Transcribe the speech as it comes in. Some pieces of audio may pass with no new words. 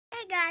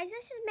guys,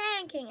 this is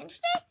Man King, and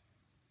today,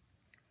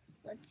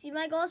 let's see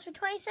my goals for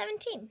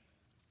 2017.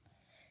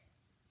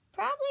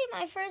 Probably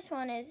my first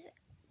one is,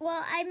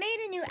 well, I made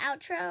a new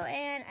outro,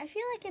 and I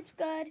feel like it's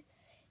good.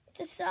 It's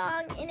a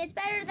song, and it's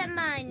better than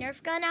my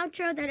Nerf gun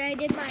outro that I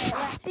did my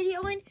last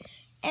video in.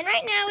 And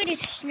right now, it is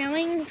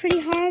snowing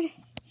pretty hard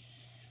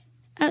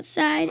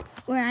outside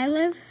where I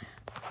live.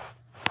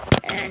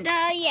 And,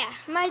 yeah,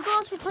 my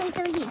goals for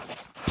 2017.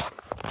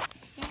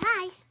 Say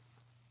hi.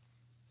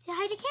 Say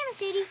hi to camera,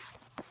 Sadie.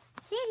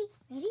 Sadie,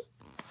 ready?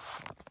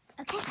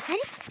 Okay,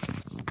 ready?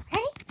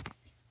 Ready?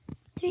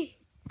 3,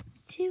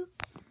 2,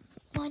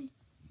 1.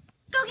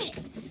 Go get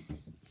it.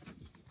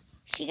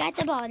 She got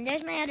the ball, and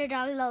there's my other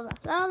dog, Lola.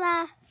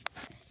 Lola,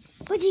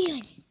 what you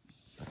doing?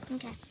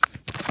 Okay.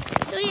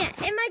 So, yeah,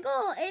 and my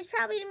goal is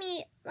probably to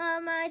meet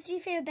my 3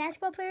 favorite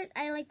basketball players.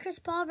 I like Chris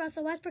Paul,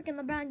 Russell Westbrook, and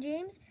LeBron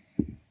James.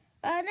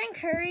 Then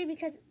Curry,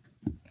 because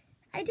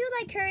I do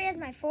like Curry as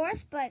my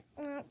 4th, but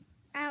I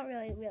don't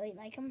really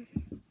like him.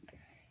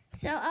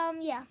 So,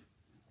 yeah.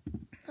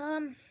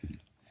 And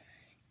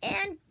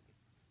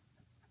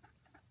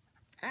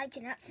I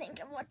cannot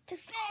think of what to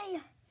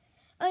say.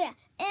 Oh, yeah.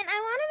 And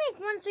I want to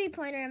make 1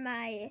 3-pointer in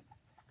my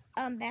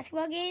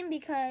basketball game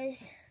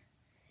because,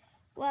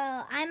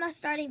 well, I'm a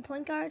starting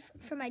point guard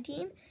for my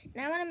team.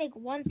 And I want to make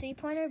 1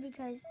 3-pointer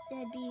because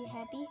I'd be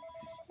happy.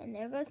 And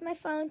there goes my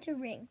phone to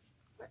ring.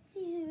 Let's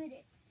see who it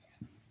is.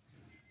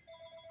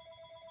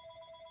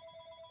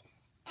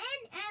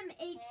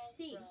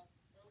 NMHC.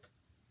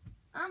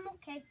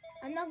 Okay.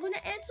 I'm not going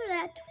to answer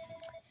that.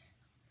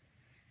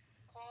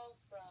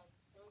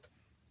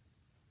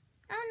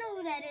 I don't know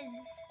who that is.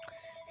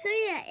 So,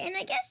 yeah, and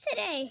I guess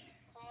today,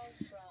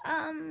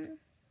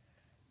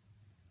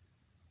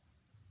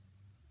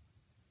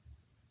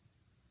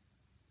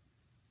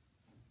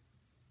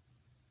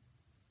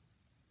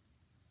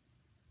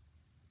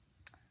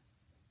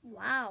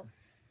 wow.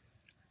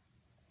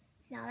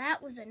 Now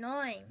that was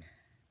annoying.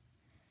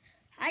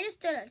 I just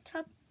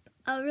took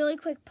a really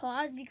quick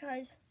pause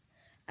because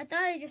I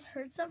thought I just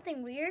heard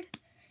something weird,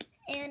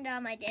 and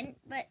I didn't.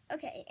 But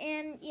okay,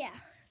 and yeah,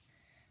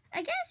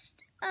 I guess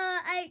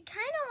I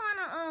kind of want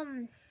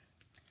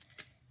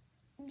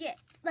to get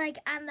like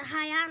on the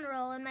high honor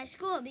roll in my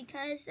school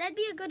because that'd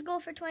be a good goal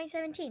for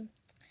 2017.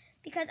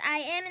 Because I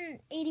am in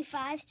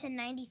 85s to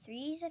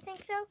 93s, I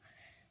think so.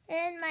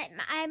 And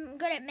I'm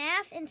good at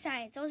math and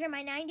science. Those are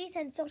my 90s,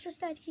 and social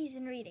studies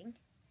and reading.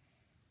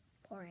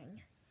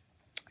 Boring.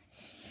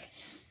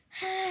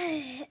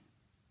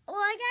 Well,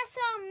 I guess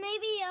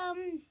maybe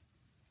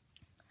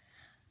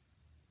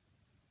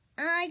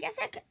I guess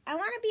I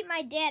want to beat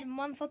my dad in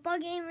 1 football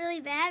game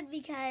really bad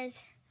because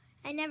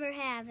I never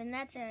have, and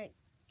I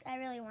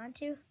really want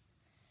to.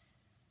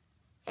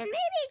 And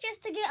maybe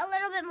just to get a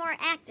little bit more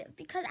active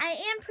because I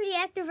am pretty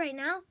active right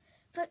now,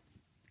 but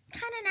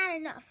kind of not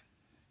enough.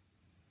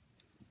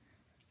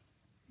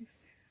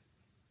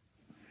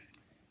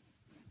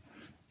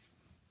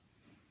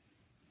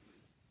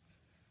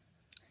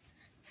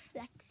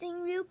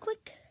 Flexing real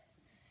quick.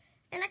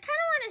 And I kind of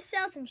want to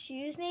sell some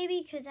shoes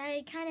maybe because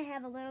I kind of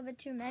have a little bit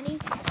too many.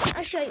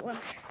 I'll show you one.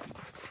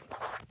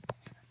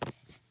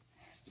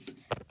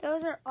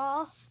 Those are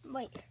all,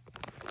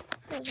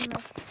 those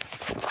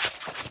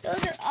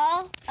are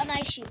all of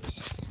my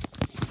shoes.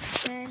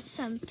 There's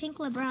some pink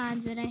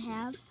LeBrons that I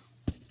have.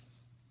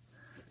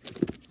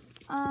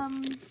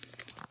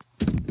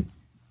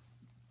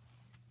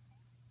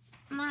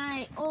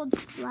 My old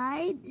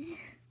slides.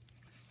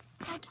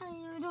 I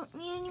kind of don't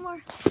need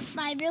anymore.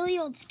 My really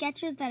old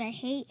Skechers that I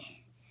hate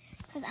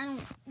because I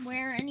don't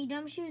wear any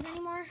dumb shoes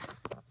anymore.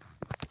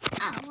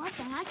 Oh, what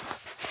the heck?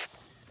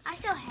 I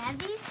still have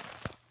these.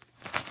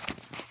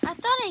 I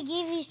thought I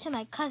gave these to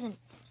my cousin.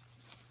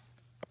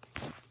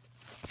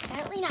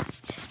 Apparently not.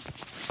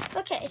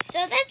 Okay,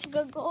 so that's a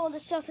good goal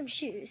to sell some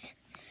shoes.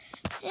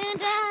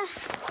 And,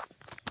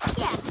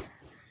 yeah.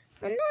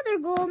 Another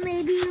goal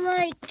maybe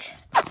like,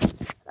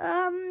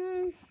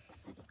 I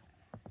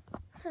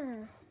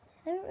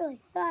haven't really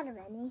thought of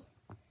any.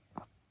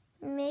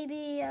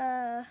 Maybe,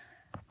 I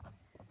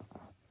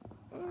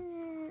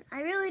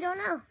really don't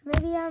know.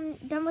 Maybe I'm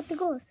done with the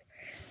goals.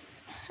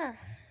 Oh,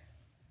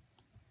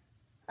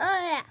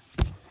 yeah.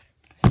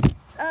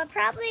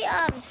 Probably,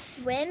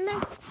 swim,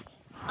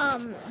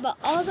 but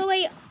all the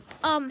way,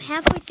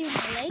 halfway through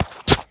the lake.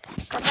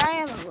 Because I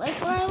have a lake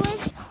where I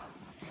live.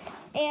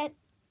 And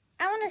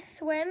I want to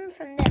swim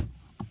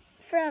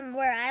from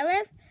where I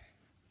live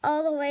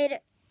all the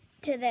way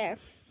to there.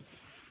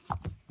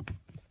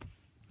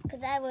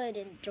 Because I would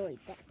enjoy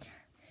that.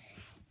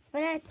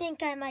 But I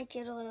think I might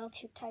get a little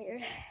too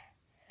tired.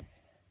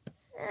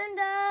 And,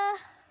 I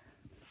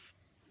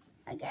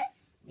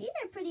guess these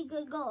are pretty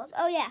good goals.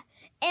 Oh, yeah.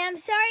 And I'm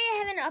sorry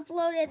I haven't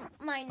uploaded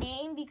my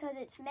name because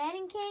it's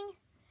Madden King.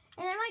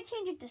 And I might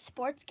change it to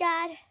Sports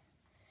God.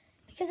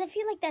 Because I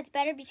feel like that's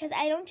better because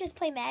I don't just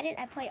play Madden,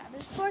 I play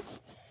other sports.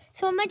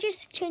 So I might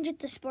just change it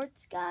to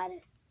Sports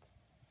God.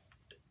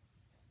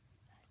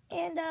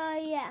 And,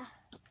 yeah.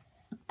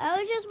 I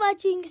was just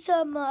watching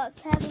some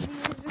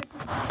Cavaliers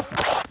versus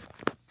Warriors.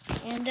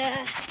 And,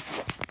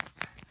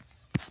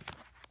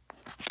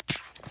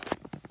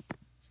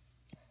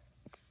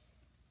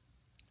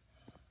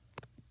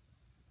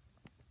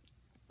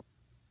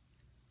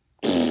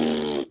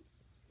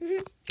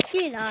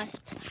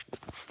 lost.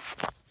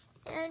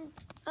 And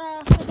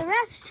for the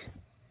rest,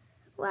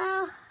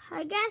 well,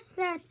 I guess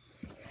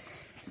that's...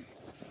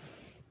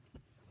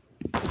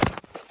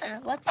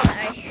 whoops,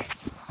 sorry.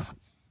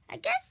 I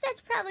guess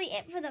that's probably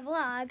it for the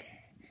vlog.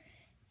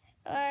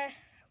 Or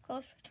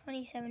goals for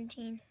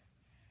 2017.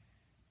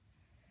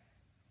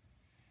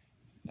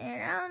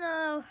 And I don't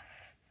know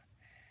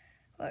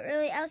what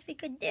really else we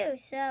could do.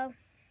 So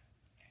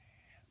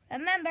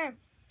remember,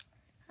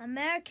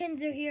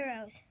 Americans are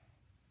heroes.